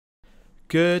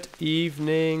Good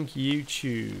evening,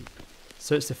 YouTube.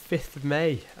 So it's the 5th of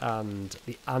May and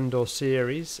the Andor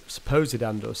series, supposed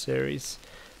Andor series,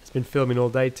 has been filming all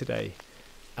day today.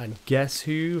 And guess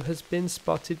who has been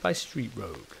spotted by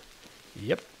streetrogue?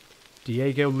 Yep,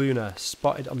 Diego Luna,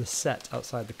 spotted on the set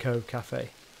outside the Cove Cafe.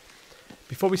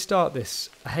 Before we start this,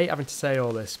 I hate having to say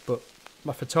all this, but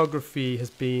my photography has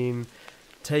been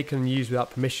taken and used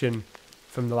without permission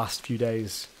from the last few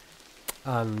days.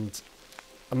 And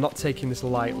I'm not taking this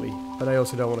lightly, but I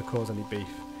also don't want to cause any beef.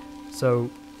 So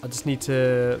I just need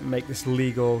to make this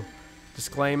legal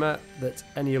disclaimer that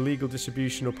any illegal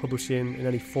distribution or publishing in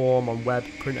any form on web,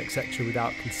 print, etc.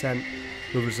 without consent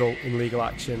will result in legal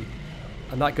action.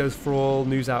 And that goes for all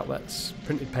news outlets,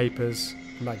 printed papers,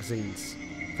 and magazines.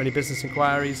 For any business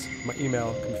inquiries, my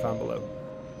email can be found below.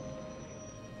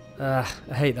 I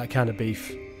hate that kind of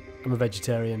beef. I'm a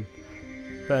vegetarian.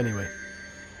 But anyway.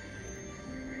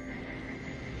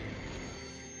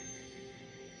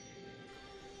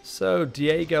 So,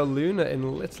 Diego Luna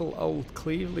in little old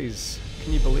Cleveleys.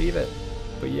 Can you believe it?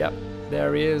 But yep,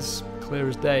 there he is, clear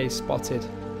as day, spotted.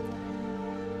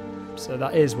 So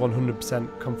that is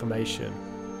 100% confirmation.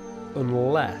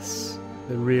 Unless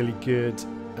they're really good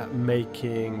at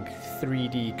making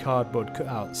 3D cardboard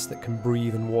cutouts that can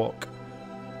breathe and walk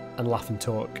and laugh and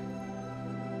talk.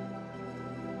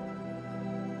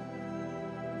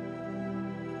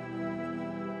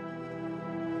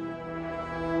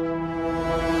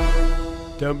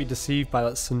 Don't be deceived by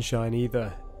that sunshine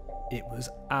either. It was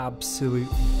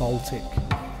absolutely Baltic.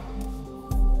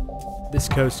 This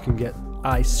coast can get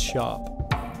ice sharp.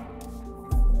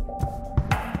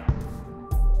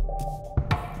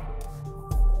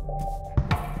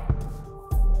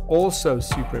 Also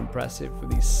super impressive were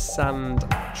these sand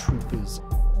troopers.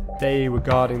 They were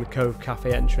guarding the Cove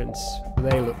Cafe entrance.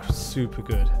 They look super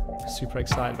good. Super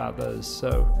excited about those.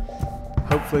 So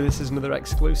hopefully this is another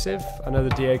exclusive. I know the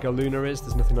Diego Luna is,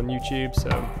 there's nothing on YouTube, so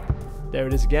there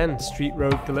it is again.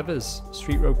 streetrogue delivers.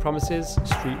 streetrogue promises,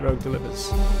 streetrogue delivers.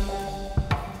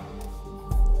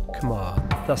 Come on,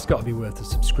 that's got to be worth a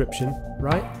subscription,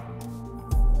 right?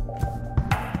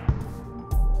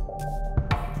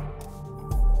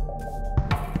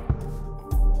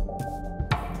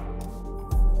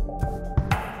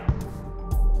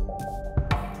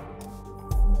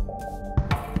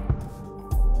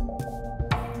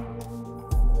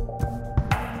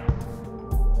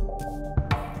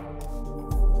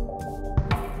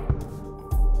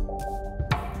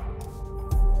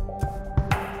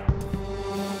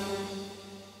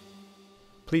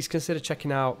 Please consider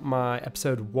checking out my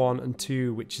episode 1 and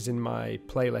 2, which is in my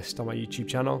playlist on my YouTube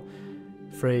channel,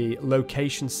 for a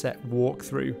location set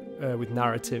walkthrough with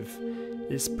narrative.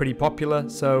 It's pretty popular,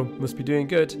 so must be doing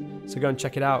good. So go and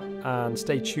check it out and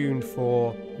stay tuned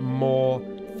for more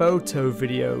photo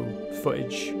video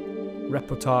footage,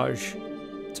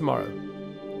 reportage tomorrow.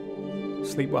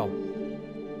 Sleep well.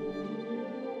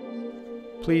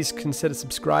 Please consider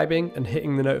subscribing and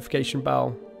hitting the notification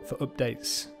bell for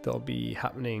updates that'll be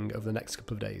happening over the next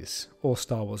couple of days, all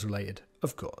Star Wars related,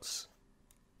 of course.